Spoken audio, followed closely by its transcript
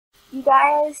you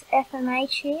guys,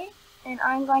 FMH here, and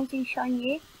I'm going to show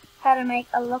you how to make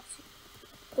a locked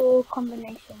door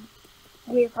combination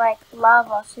with like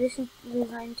lava. So this is the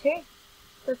zone 2.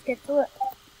 Let's get to it.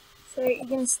 So you're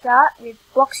going to start with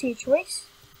blocks of your choice.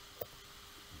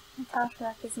 The task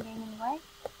rack isn't getting in the way.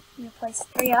 You're going to place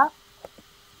 3 up,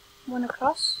 1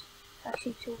 across,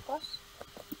 actually 2 across,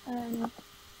 and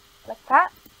like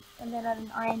that, and then add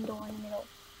an iron door in the middle.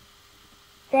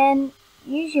 Then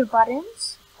use your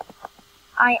buttons.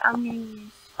 I'm going to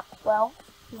use 12,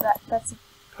 that's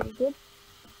pretty good.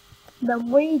 The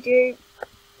more you do,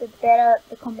 the better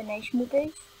the combination will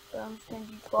be. So I'm just going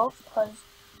to do 12 because,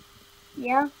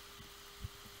 yeah.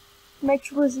 Make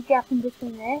sure there's a gap in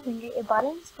between there when you get your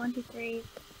buttons. 1, 2, 3,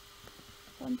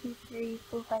 1, 2, 3,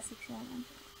 4, 5, 6, 7,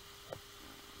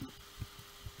 8.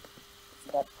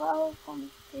 So that's 12, 1,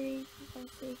 2, 3, 4,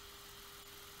 5, 6.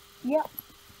 Yep.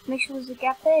 Make sure there's a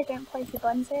gap there. Don't place your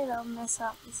buttons there, that'll mess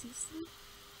up the system.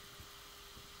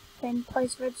 Then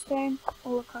place redstone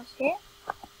all across here.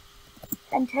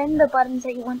 And turn the buttons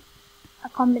that you want a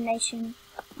combination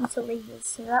into levers.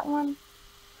 So that one.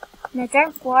 Now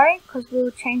don't worry, because we'll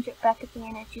change it back at the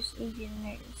end, it's just easier to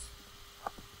notice.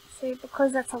 So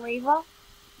because that's a lever,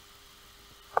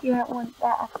 you don't want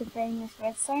that activating this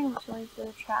redstone, which leads to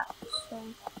the trap. So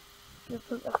you'll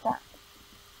put it like that.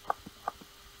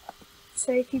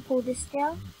 So if you pull this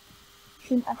down, it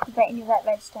shouldn't activate any of that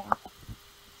redstone.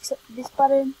 Except for this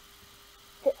button,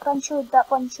 that one should,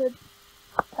 that one should,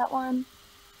 that one,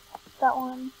 that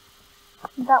one,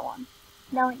 and that one.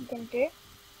 Now what you're going to do,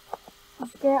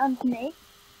 just go underneath.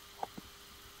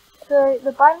 So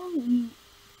the button,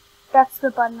 that's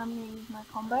the button I'm going to use my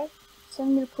combo. So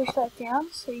I'm going to push that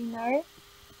down so you know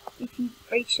if you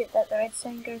reach it that the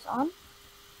redstone goes on.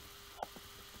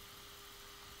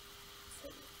 So,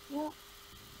 yeah.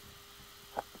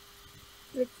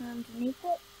 Redstone underneath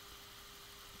it.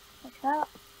 Like that.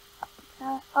 Like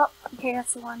that. Oh, okay,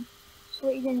 that's the one. So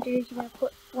what you're going to do is you're going to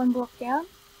put 1 block down.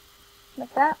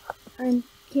 Like that. And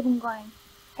keep on going.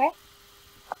 Okay?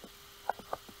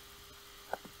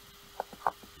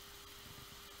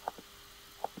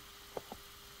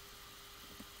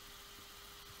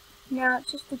 Now,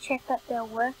 just to check that they're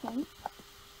working,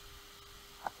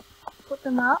 put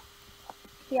them up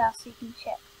here so you can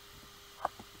check.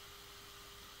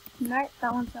 No,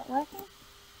 that one's not working.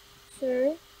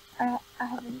 So, I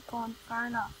haven't gone far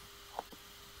enough.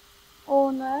 Oh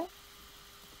no.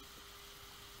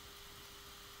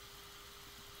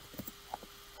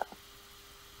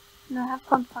 No, I have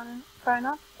gone far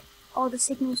enough. Oh, the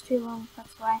signal's too long,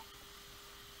 that's why.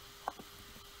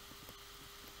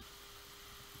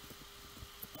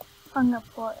 I'm gonna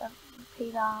put a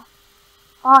repeater.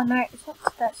 Oh no, it's not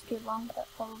that's too long, that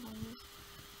probably is.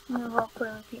 I'm gonna put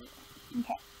a repeater.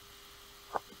 Okay.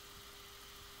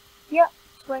 Yep,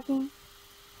 it's working.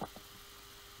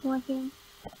 Working.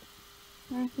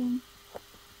 Working.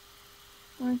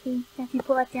 Working. Now if you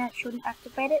pull that down, it shouldn't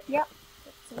activate it. Yep,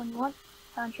 that's the one you want.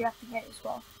 That one should activate it as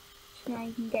well. So now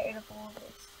you can get rid of all of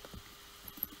this.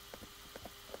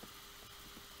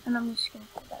 And I'm just gonna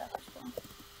put that up as well.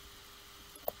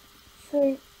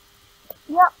 So,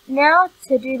 yep, now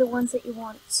to do the ones that you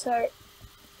want. So,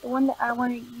 the one that I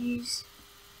want to use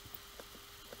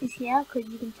is here, because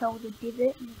you can tell the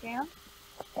divot in the ground.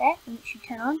 There, and it should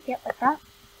turn on. Yep, like that.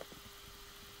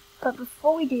 But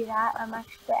before we do that, I'm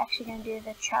actually going to do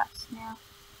the traps now.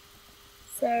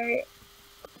 So,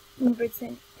 I'm going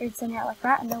to redstone out like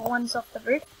that, and the one's off the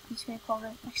roof. I'm just going to call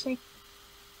it, actually,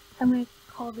 I'm going to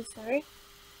call this the roof.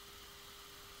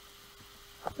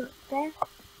 Put it there.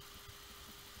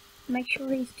 Make sure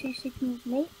these 2 signals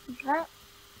meet, like that.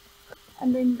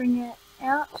 And then bring it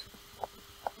out.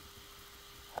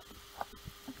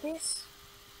 Like this.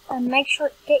 And make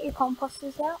sure, get your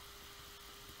composters out.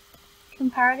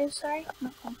 Comparators, sorry,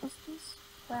 not composters.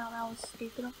 Wow, that was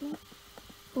stupid of me.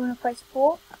 We're going to place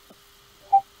 4.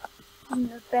 In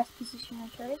the best position I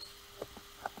chose.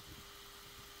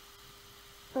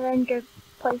 And then go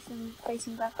place them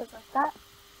facing backwards like that.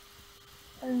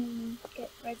 And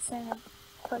get redstone and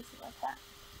place it like that.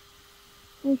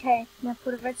 Okay, now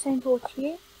put a redstone torch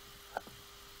here.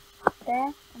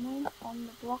 There, and then on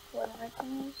the block where the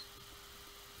redstone is.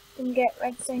 Then get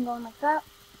redstone going like that.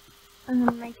 And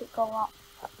then make it go up.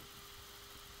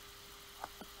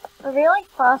 A really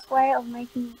fast way of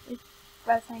making this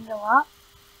redstone go up,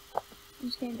 I'm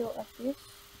just going to do it like this.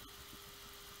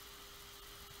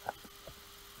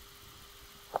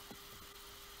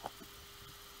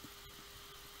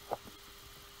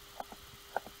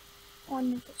 One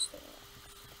minute still.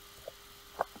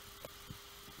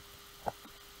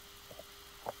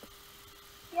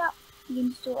 Yeah, you can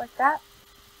just do it like that.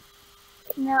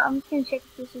 Now I'm just going to check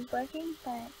if this is working,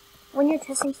 but when you're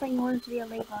testing something you want it to be a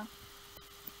lever.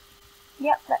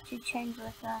 Yep, that should change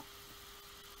like that.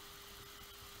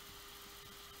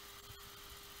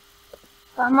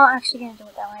 But I'm not actually going to do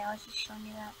it that way, I was just showing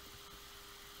you that.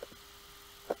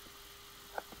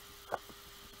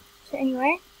 So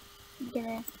anyway, you're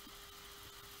going to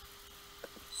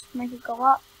just make it go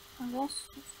up, I guess.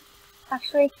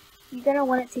 Actually, you're going to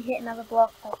want it to hit another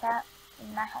block like that,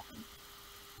 and that happens.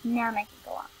 Now make it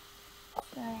go up.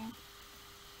 So,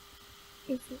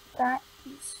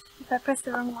 if I press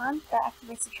the wrong one, that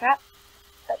activates the trap.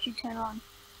 That should turn on.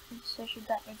 And so should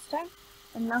that redstone.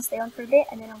 And that'll stay on for a bit,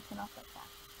 and then it'll turn off like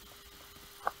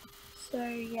that. So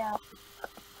yeah.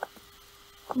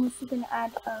 I'm also going to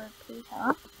add a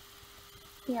repeater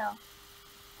here.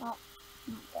 Oh,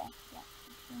 not there. Yeah.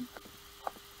 Okay.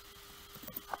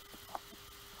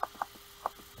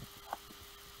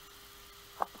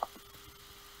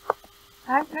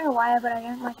 I don't know why, but I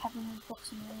don't like having those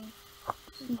blocks in the way,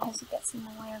 just in case it gets in the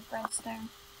way of redstone,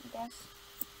 I guess.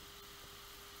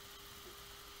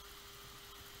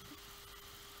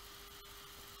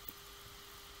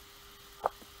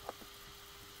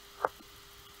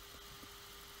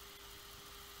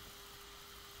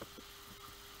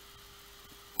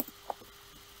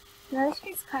 Now this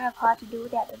bit's kind of hard to do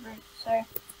without the room, so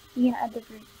you're gonna add the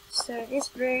room. So this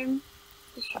room,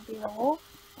 this should be the wall,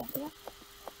 right here.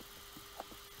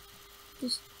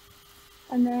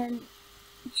 And then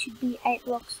it should be 8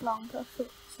 blocks long per foot.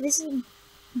 So this is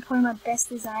probably my best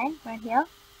design right here.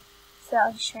 So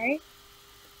I'll just show you.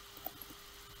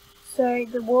 So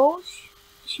the walls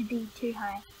should be too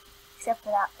high, except for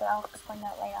that, but I'll explain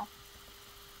that later.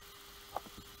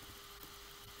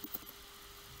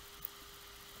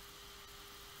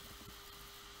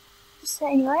 So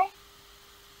anyway,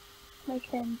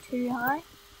 make them too high.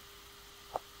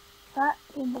 That,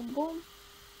 boom, boom, boom.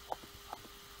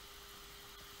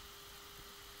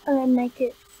 And then make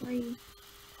it 3.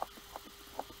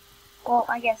 Well,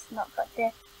 I guess not, but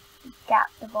the gap,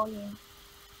 the volume.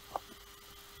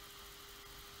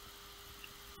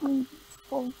 It's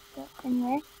full, but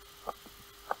anyway.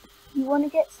 You want to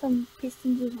get some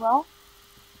pistons as well,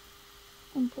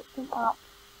 and put them up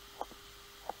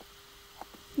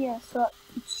here, so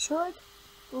it should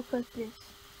look like this.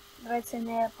 The redstone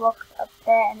there, block up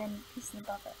there, and then piston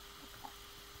above it. Okay.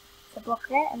 So block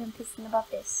there, and then piston above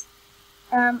this.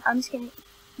 I'm just gonna,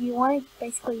 you want to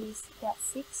basically use about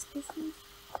 6 pistons.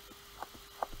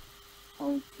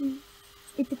 1, 2,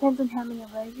 it depends on how many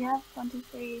of those you have. 1, 2,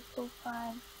 3, 4,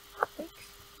 5, 6.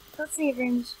 So let's see if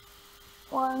rooms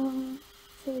 1,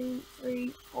 2,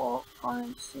 3, 4,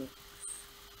 5, 6,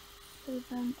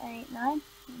 7, 8, 9. 1,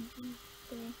 2,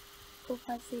 3, 4,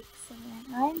 5, 6, 7, 8,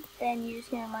 9. Then you're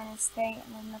just gonna minus 3,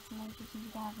 and then that's how many pistons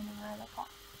you can have in a row like that.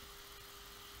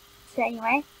 So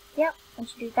anyway, yep,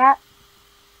 once you do that,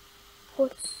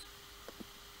 put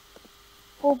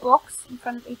 4 blocks in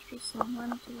front of each piston.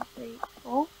 1, 2, 3,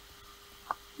 4.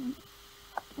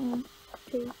 1,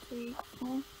 2, 3,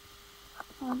 4.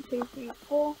 1, 2, 3,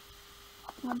 4.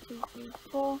 1, 2, 3,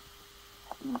 4.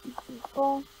 1, 2, 3,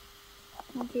 4.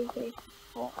 1, 2, 3,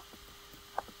 4.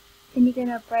 Then you're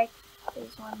gonna break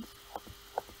these ones.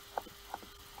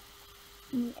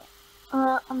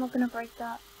 I'm not gonna break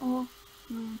that. Oh,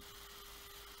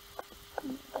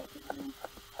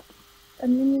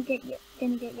 and then you're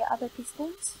gonna get your other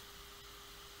pistons.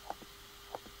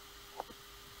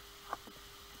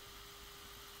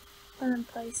 And then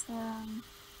place them.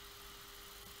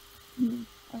 I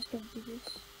was gonna do this.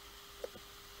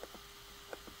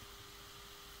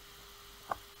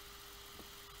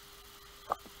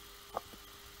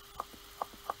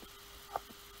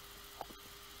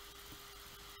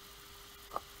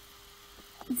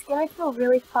 It's gonna feel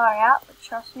really far out, but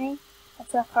trust me,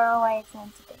 that's how far away it's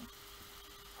meant to be.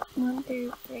 1,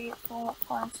 2, 3, 4,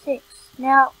 5, 6.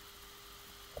 Now,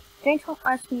 don't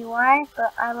ask me why,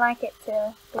 but I like it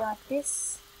to be like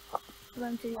this.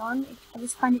 When to on, I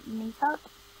just find it neater.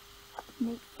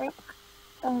 Neat freak.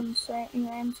 So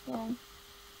anyway, I'm just gonna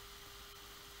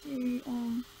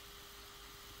do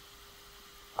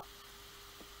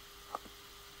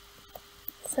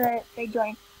so they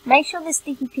join. Make sure there's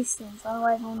sticky pistons,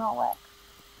 otherwise it will not work.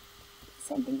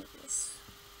 Same thing with this.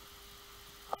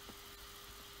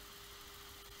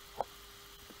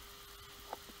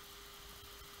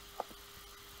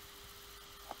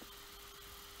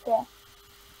 There.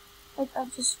 It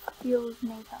just feels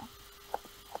neater.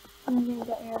 I'm gonna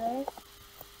get rid of those.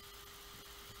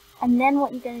 And then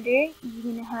what you're gonna do, you're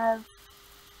gonna have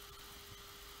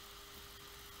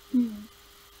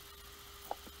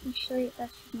actually that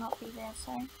should not be there,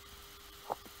 so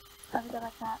I'll go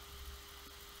like that.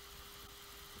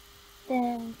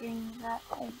 Then bring that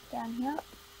down here.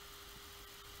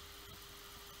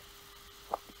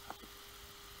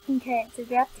 Okay, it's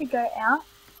about to go out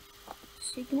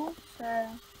signal, so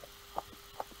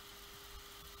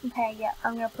okay, yeah,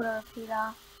 I'm gonna put a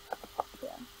repeater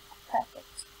here.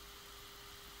 Perfect.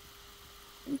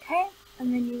 Okay,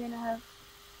 and then you're gonna have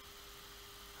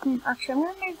actually I'm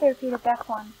gonna move the repeater back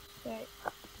one. So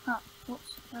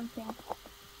whoops, wrong thing.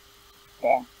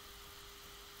 There.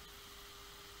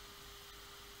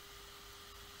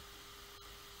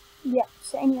 Yeah,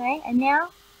 so anyway, and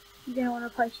now you're gonna want to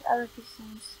place your other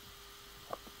pistons.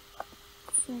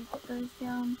 So put those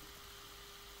down.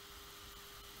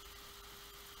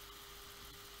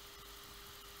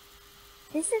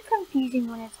 This is confusing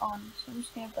when it's on, so I'm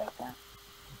just gonna break that.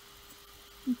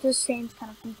 It just seems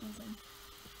kind of confusing.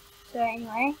 So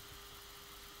anyway,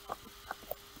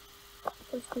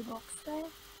 push the box there.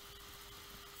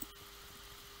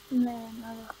 And then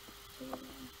another two there.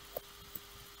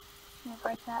 I'm gonna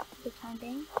break that for the time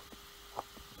being.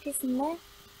 Piston there.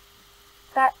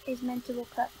 That is meant to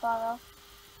look that far off.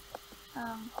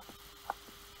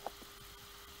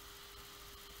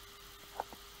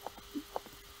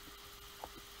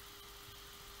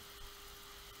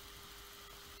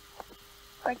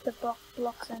 Break the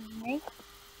blocks underneath.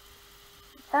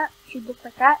 That should look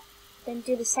like that. Then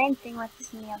do the same thing like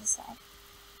this on the other side.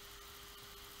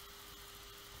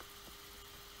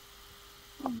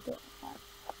 And do it like that.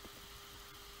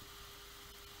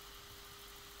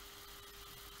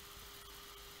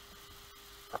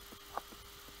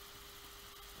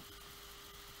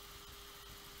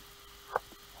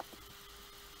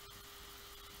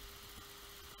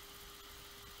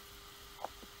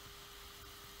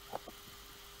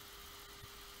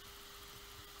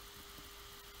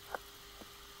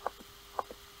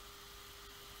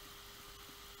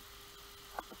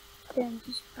 Then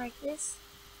just break this.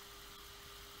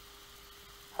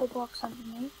 The blocks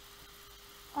underneath.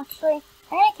 Actually,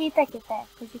 I'm gonna keep that kit there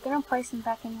because you're gonna place them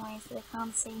back anyway so they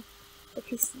can't see the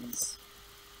pistons.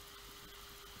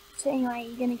 So anyway,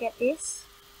 you're gonna get this.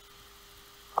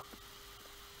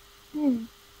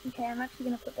 Okay, I'm actually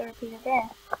gonna put the repeater there.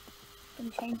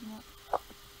 I'm changing it.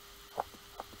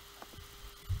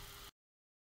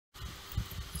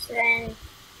 So then,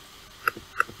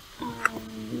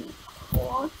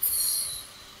 quartz,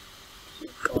 2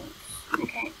 quartz,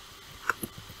 okay.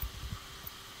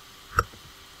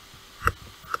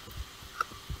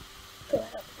 Fill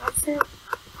it up, that's it.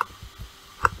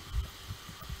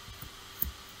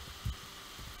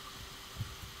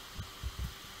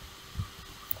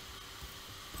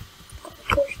 Got the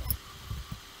torch there.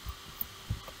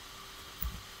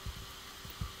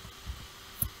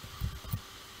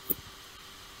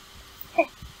 Okay.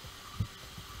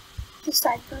 This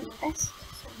side going the best. So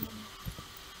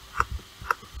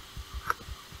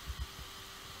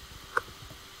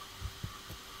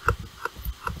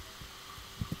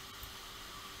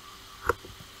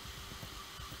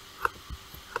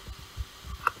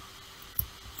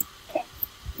okay,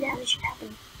 now this should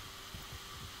happen.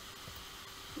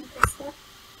 Press that.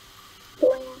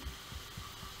 Going on.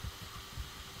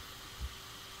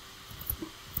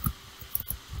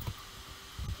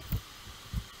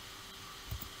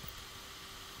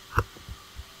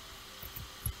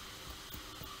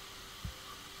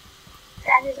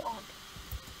 That is on.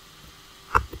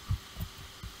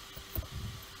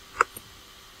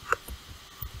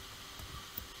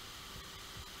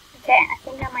 Okay, I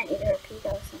think I might need a repeater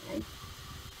or something.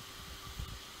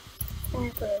 I'm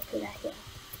gonna put a repeater here.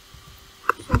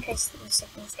 Just in case the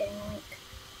signal's getting weak.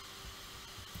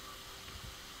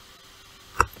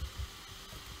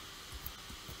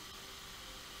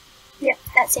 Yep,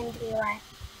 that seemed to be right.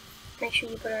 Make sure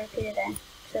you put a repeater there.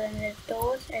 So then the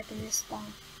doors open this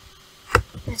long.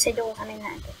 When I say doors, I mean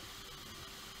that.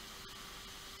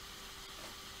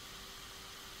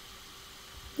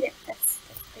 Yep, that's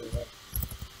pretty good.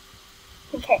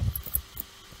 Okay.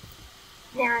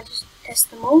 Now I just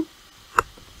test them all,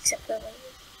 except for the levers.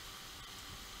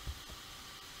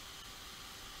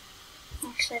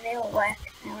 Actually, they all work.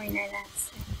 I already know that,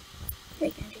 so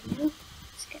what we're going to do now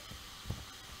is get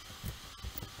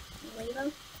the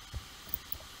lever.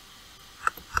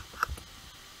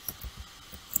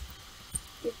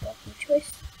 Give block your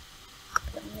choice.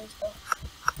 Put on these blocks.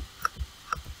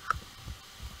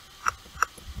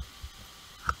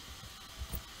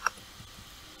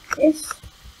 This.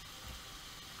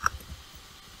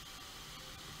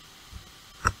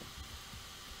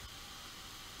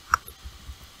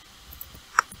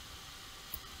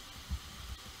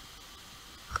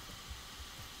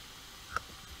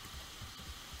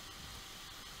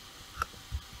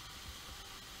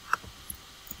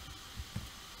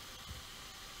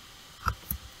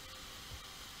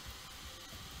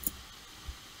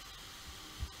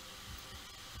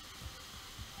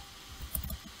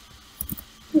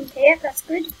 yeah, that's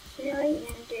good. So now what you're going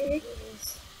to do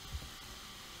is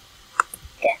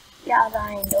get your other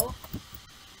iron door.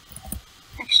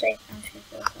 Actually, I'm just going to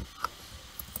build it.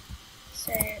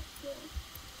 So you're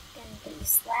going to get your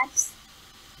slabs.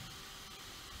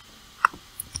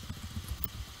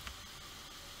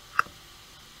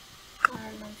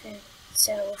 I'm going to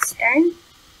settle with stone.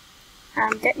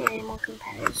 Don't need any more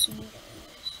comparators, so need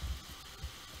those.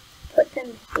 Put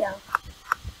them here.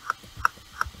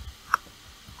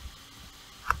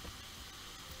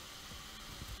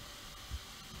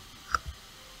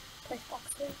 Place box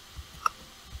here.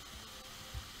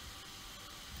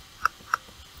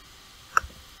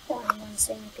 One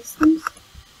single pistons.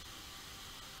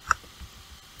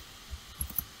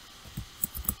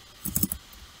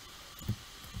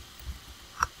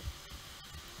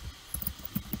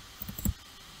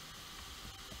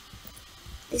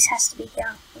 This has to be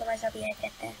here, otherwise I'll be able to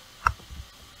get there.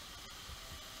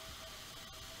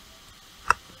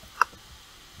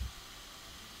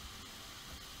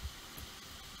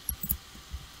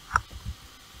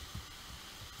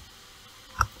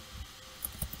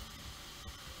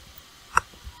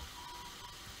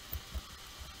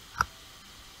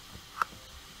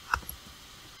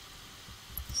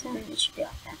 So it should be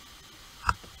like that.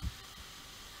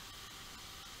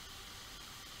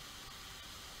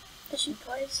 That should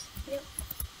close. Yep.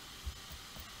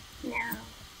 Now,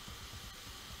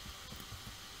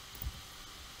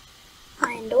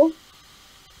 iron door.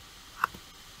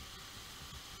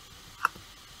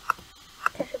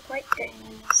 Pressure plate going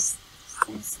in this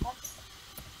slot.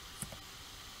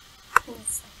 And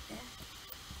it's like there.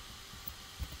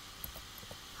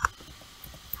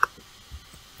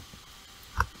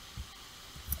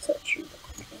 So it should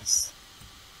look like this.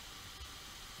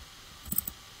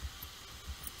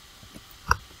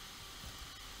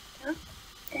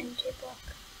 Then 2 block.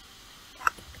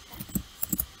 That.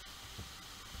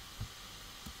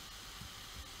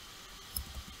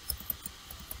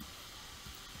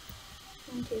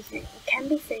 1, 2, 3. It can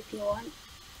be 3 if you want.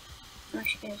 I'm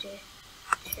actually going to do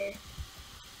 2.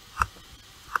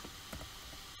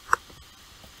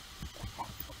 Like that.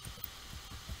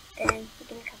 Then you're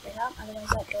going to cover it up, otherwise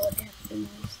that door would have to be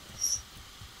useless.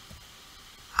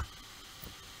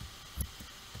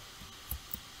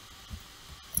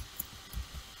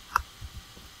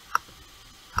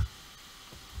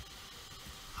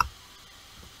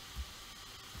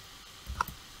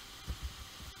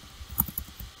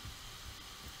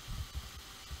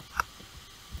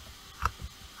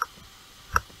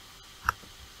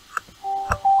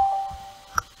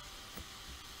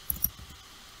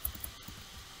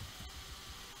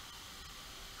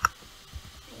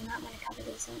 You might want to cover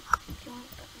these up if you want,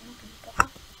 but I'm not going to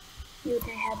bother. You would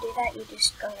know how to do that, you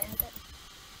just go around it.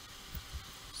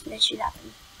 So this should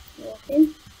happen. You walk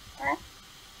in, that.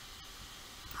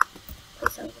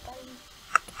 Place over the button,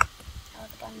 over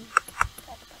the button,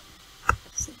 over the button.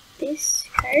 So this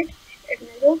code should open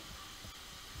the door.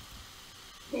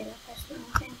 Maybe I'll press the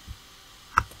wrong thing.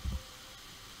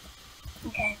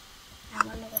 Okay, now I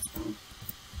wonder what's wrong.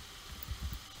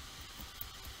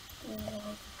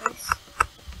 This.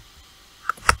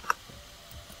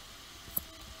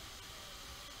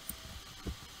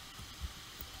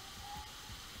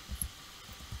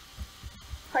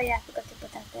 Oh yeah, I forgot to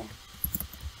put that there.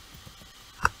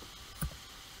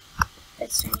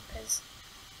 Redstone, because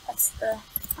that's the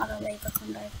other lever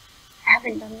combo. I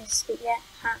haven't done this bit yet.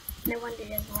 No wonder it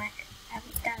doesn't work. I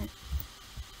haven't done it.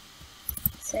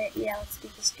 So yeah, let's do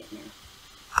this bit now.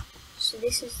 So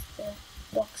this is the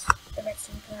box, the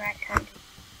redstone for the right code.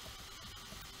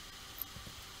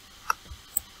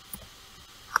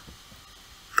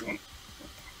 No, like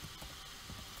that.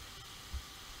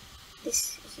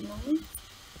 This is annoying.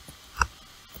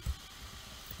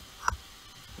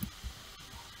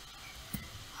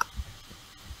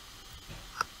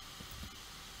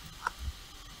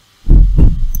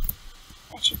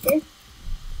 That should do.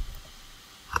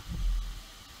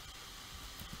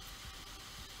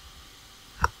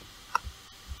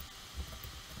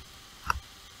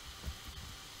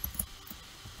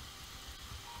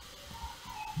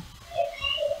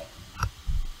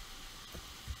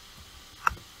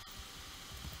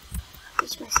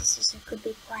 Which my sister said could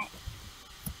be quite.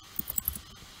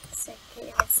 So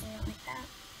okay, let's do it like that.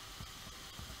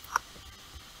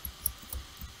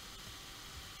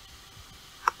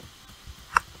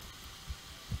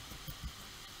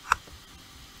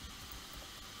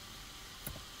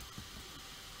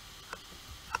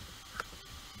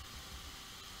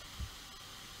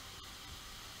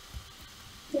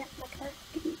 Yeah, like that.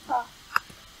 Oh,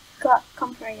 got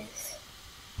comparators.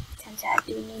 Turns out I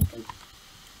do need them.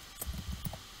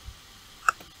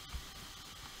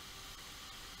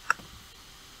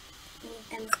 We need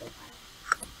them for a while.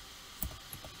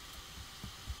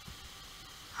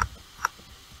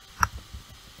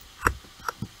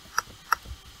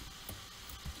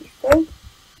 Four. 1,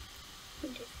 2,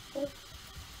 3, 4.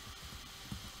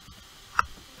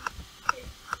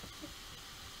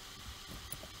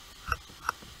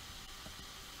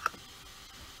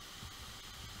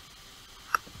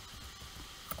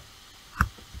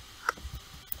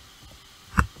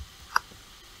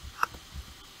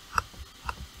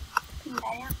 Bring that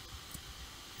out.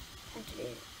 Time to do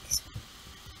this one.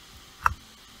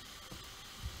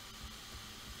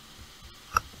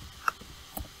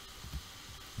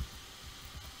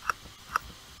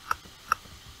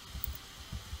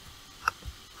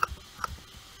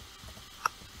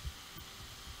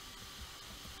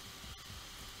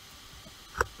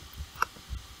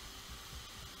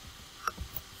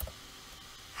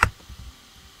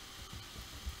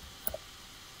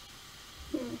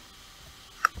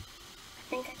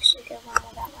 I think I should go one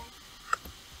more that way.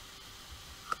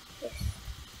 Yes.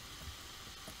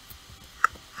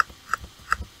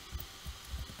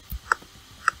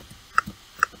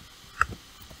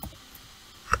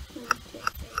 One, two,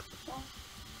 three, four. 1,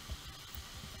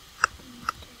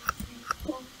 2, 3,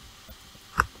 4.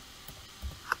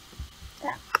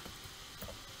 That.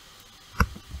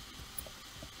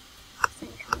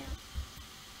 Thing coming out.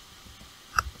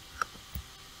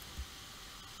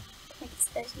 Like it's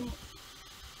supposed to make.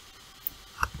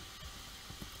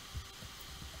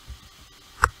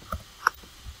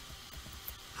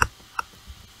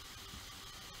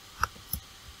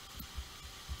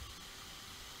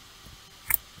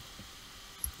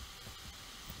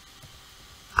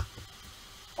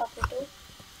 Off the door.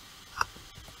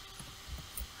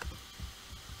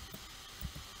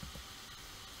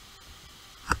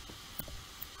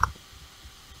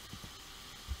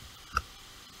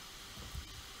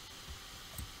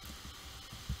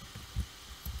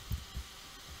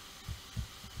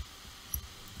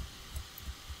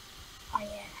 Oh yeah.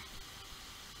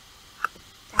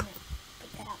 Damn it.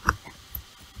 Put that out like that.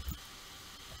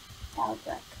 That would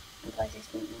work. Otherwise this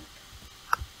won't work.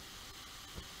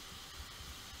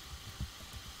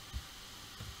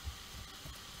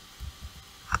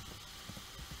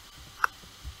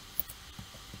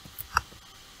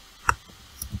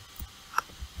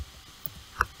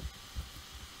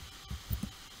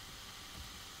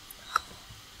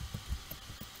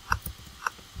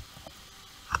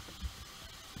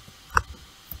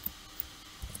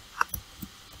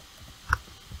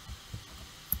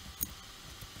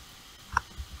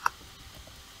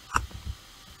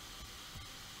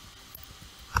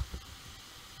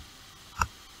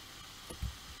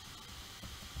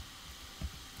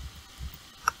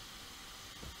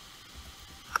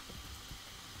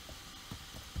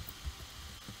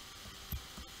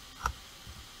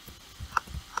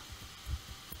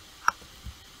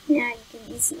 Now you can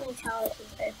instantly tell this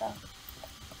is over.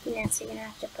 Now so you're going to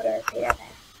have to put a repeater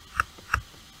there.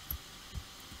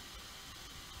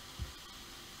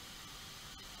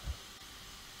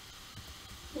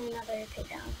 And another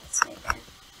repeater on that side there.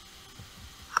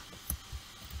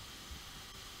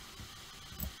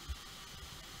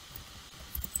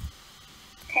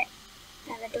 Okay,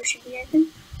 now the door should be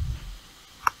open.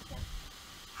 Yep.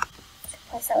 So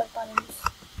replace that with buttons.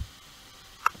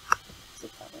 See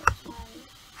buttons. 1,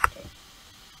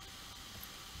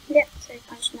 2. Yep, so we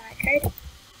punched in the right code.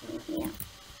 And let me out.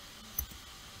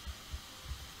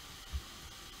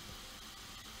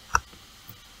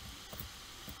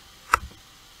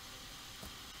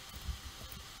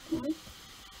 One.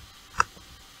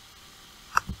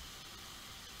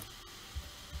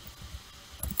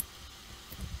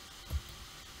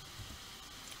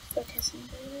 Go test and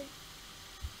go.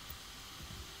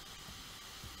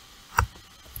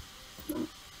 Oh.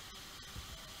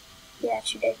 Yeah, it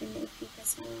should open if you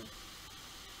press that one.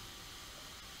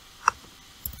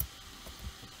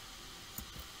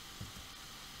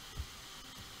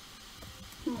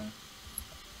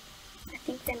 I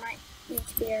think there might need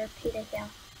to be a repeater here.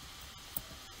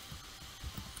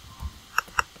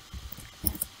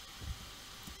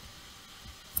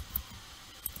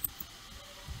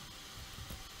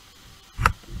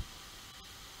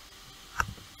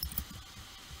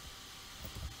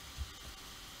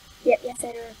 Yep, yes, I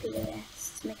had a repeater there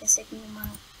to make a signal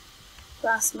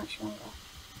last much longer.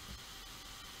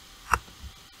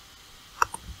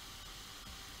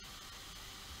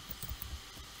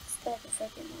 Still have a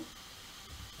second one.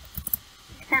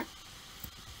 Like that.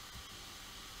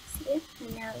 See it?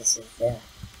 And now this is the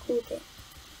cool bit.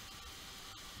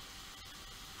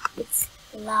 It's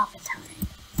lava time.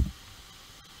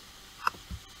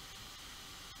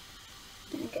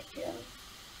 Gonna get rid of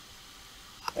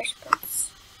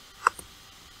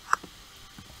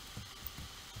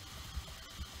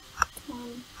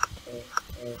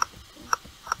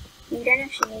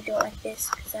actually need to do it like this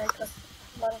because that would cost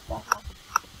a lot of lava.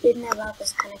 Even though lava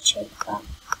is kind of cheap, but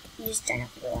you just don't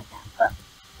have to do it like that. But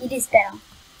it is better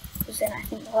because then I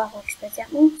think the lava explodes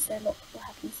out more. So look what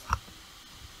happens.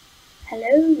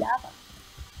 Hello, lava.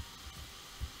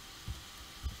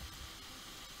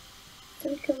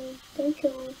 Don't kill me, don't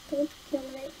kill me, don't kill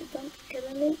me, don't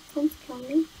kill me, don't kill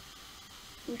me.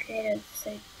 I'm creative,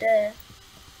 so duh.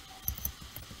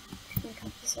 I'm gonna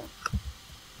cut this up.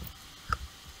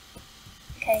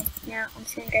 Okay, now I'm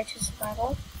just gonna go to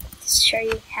survival to show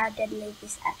you how deadly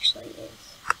this actually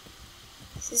is.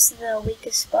 This is the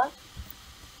weakest spot.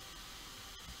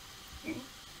 Okay.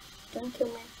 Don't kill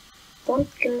me.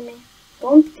 Don't kill me.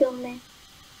 Don't kill me.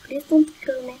 Please don't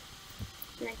kill me.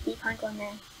 And I keep on going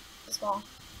there as well.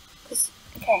 Cause,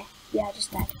 okay, yeah, I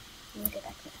just died. Let me go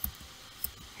back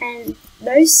there. And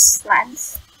those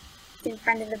slabs in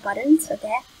front of the buttons are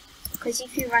there. Because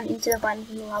if you run into the button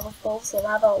and the lava falls, the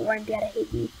lava won't be able to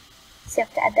hit you. So you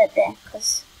have to add that there.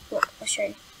 Because, look, I'll show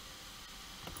you.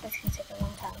 That's going to take a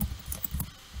long time.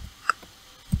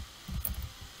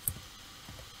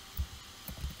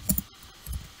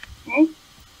 Okay?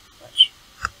 Watch.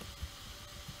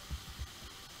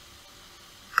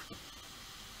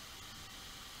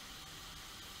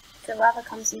 If the lava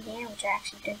comes in here, which I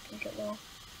actually don't think it will,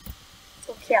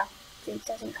 look here, it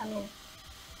doesn't come in.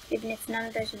 Even if none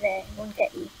of those are there, it won't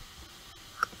get you.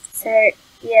 So,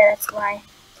 yeah, that's why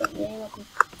I don't need any more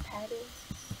comparators.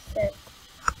 So,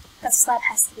 that slab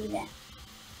has to be there.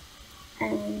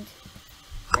 And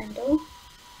handle.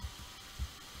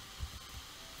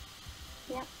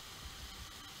 Yep.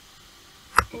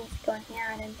 And if you go in here,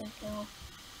 I don't think it'll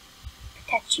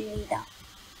protect you either.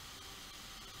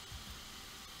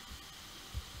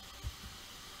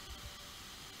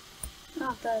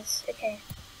 Oh, it does. Okay.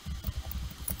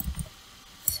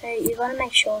 So you gotta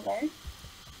make sure though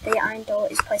the iron door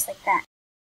is placed like that.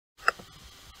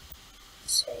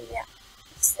 So yeah,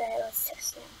 it's there. Let's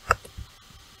test now.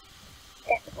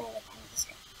 Definitely the camera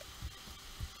escape.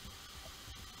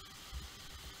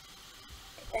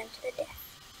 Burn to the death.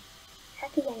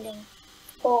 Happy ending.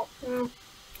 Well, I'm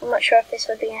not sure if this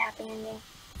would be a happy ending.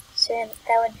 So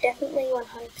they would definitely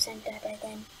 100% die by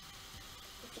then.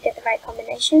 If you get the right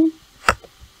combination.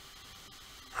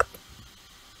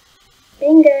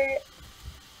 Bingo!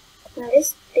 Now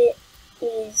this bit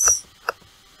is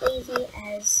easy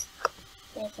as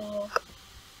making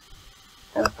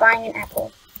buying an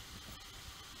apple.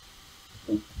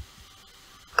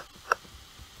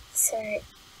 So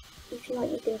if you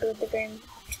want, you can build the room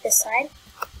off to the side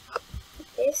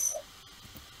like this,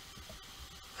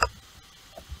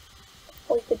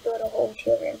 or you could build a hole to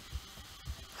your room.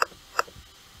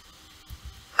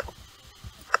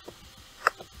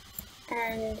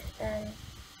 And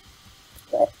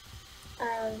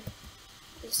I'm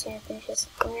just gonna finish this.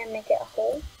 I'm gonna make it a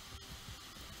hole.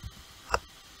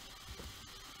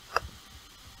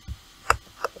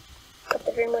 But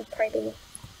the room would probably be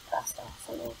faster or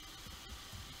something.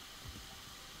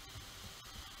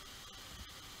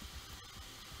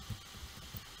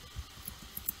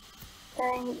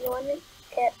 Then you want to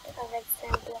get a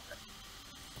redstone block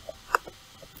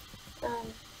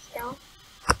here.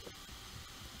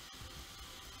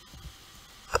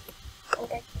 And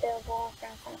break the wall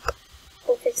around that.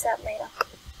 We'll fix that later.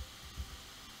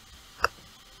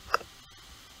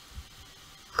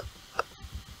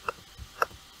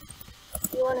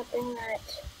 You want to bring that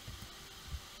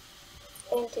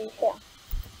into here.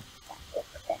 That block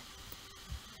there.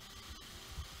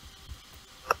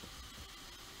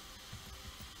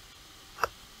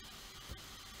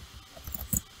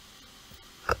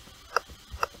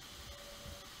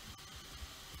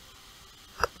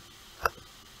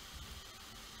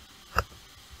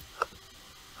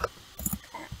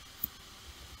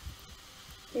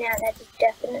 Now that is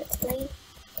definitely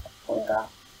longer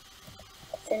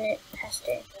than it has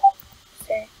to.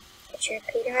 So get your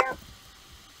repeater out,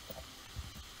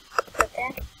 put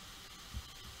there,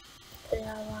 put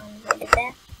another one right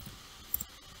there.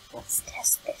 Let's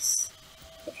test this.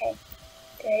 Okay,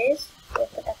 there it is. We'll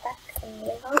put that back and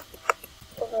lever,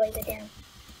 pull the lever down.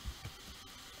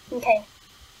 Okay,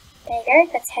 there you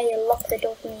go. That's how you lock the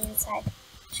door from the inside.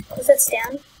 Just close it's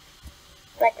down.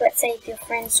 Like, let's say if your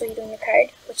friends saw you doing the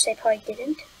code, which they probably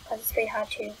didn't, because it's very hard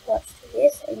to watch through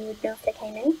this, and you would know if they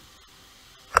came in.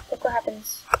 Look what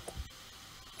happens.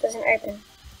 It doesn't open.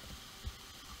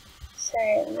 So,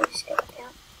 let me just get back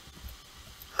out.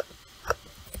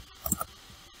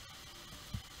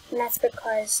 And that's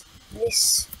because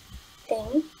this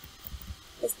thing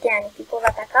is down. If you pull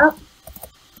that back up,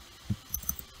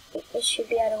 it should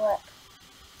be able to work.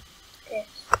 This.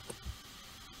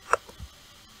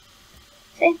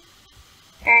 See?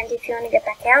 And if you want to get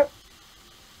back out,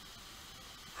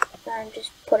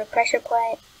 just put a pressure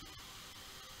plate.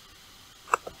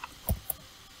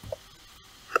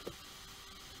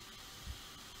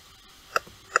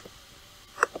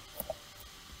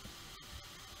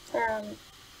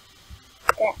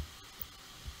 There.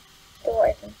 Door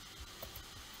open.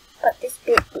 But this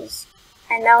bit is,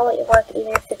 and that'll let you work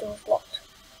even if the door's locked.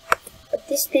 But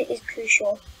this bit is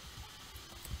crucial.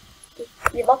 If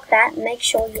you lock that, make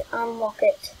sure you unlock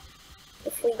it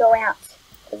if we go out,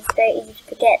 because it's very easy to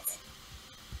forget.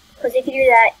 Because if you do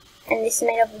that, and this is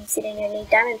made of obsidian, you'll need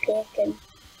diamond pick and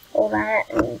all that,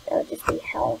 and it'll just be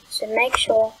hell. So make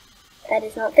sure that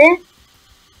is not there.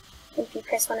 If you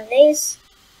press one of these,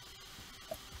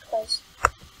 close.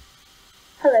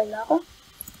 Hello, lava.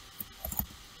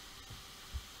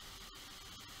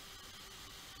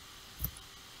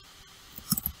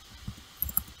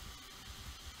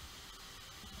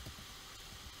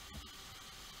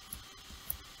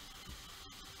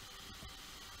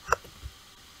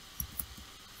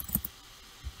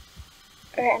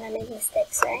 Alright, and I made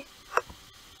mistakes, sorry.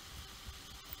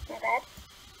 My bad.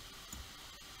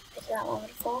 It's that one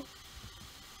would fall.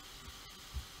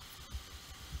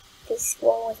 This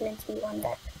wall was meant to be one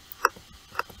back.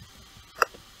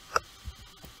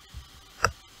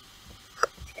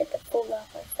 To get the full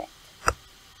lava effect.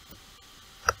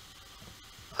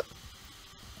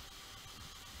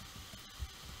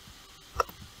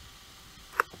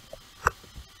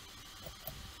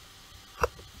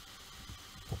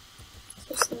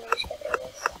 So let me just get rid of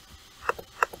this.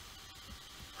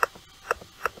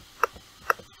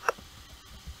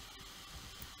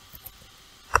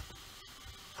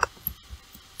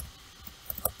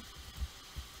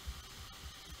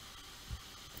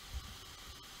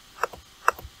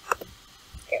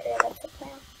 Get rid of that tip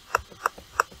now.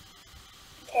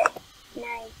 Okay,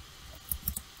 now you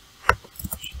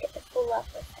should get the full lava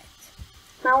effect.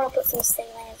 Now I want to put some stay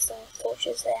lamps or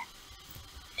torches there.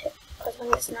 Because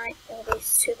when it's night, it will be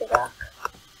super dark.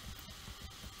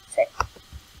 So,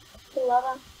 full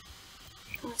lava.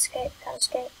 If you can't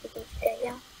escape, you can go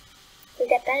here. You'll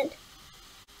get burned.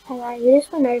 Alright, we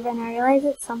just went over and I realised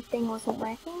that something wasn't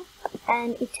working.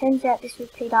 And it turns out this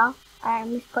repeater, I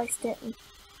misplaced it and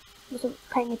wasn't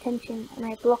paying attention and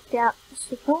I blocked out the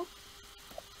signal.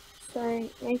 So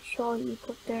make sure you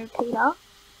put the repeater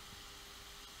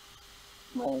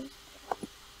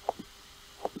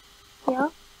here,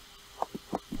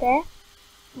 there,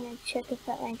 and then check if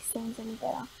that makes things any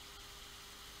better.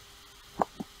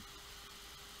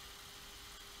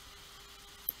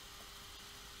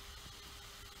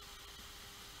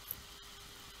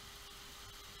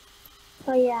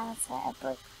 Oh yeah, that's right, I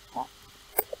broke that.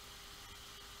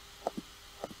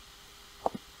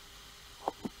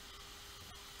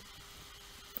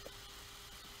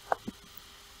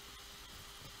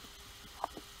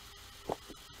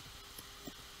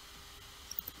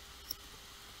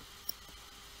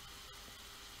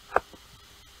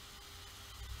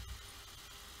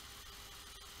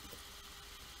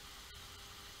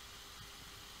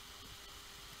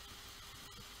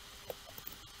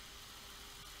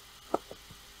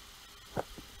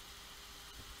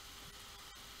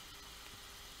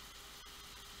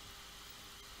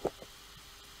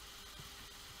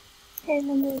 Okay,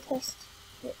 then we'll test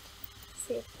it,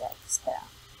 see if that's better.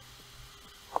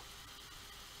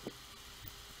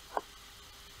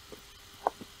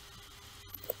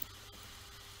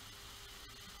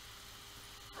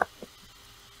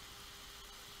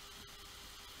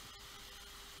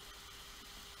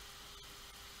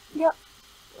 Yep,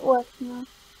 working now.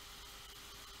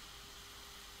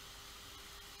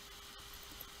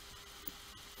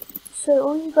 So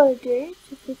all you gotta do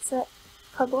to fix that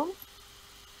problem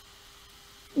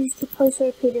is to place a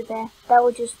repeater there. That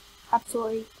will just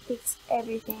absolutely fix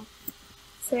everything.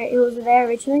 So it was there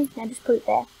originally, now just put it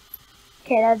there.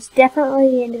 Okay, that's definitely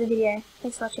the end of the video.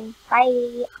 Thanks for watching.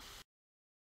 Bye!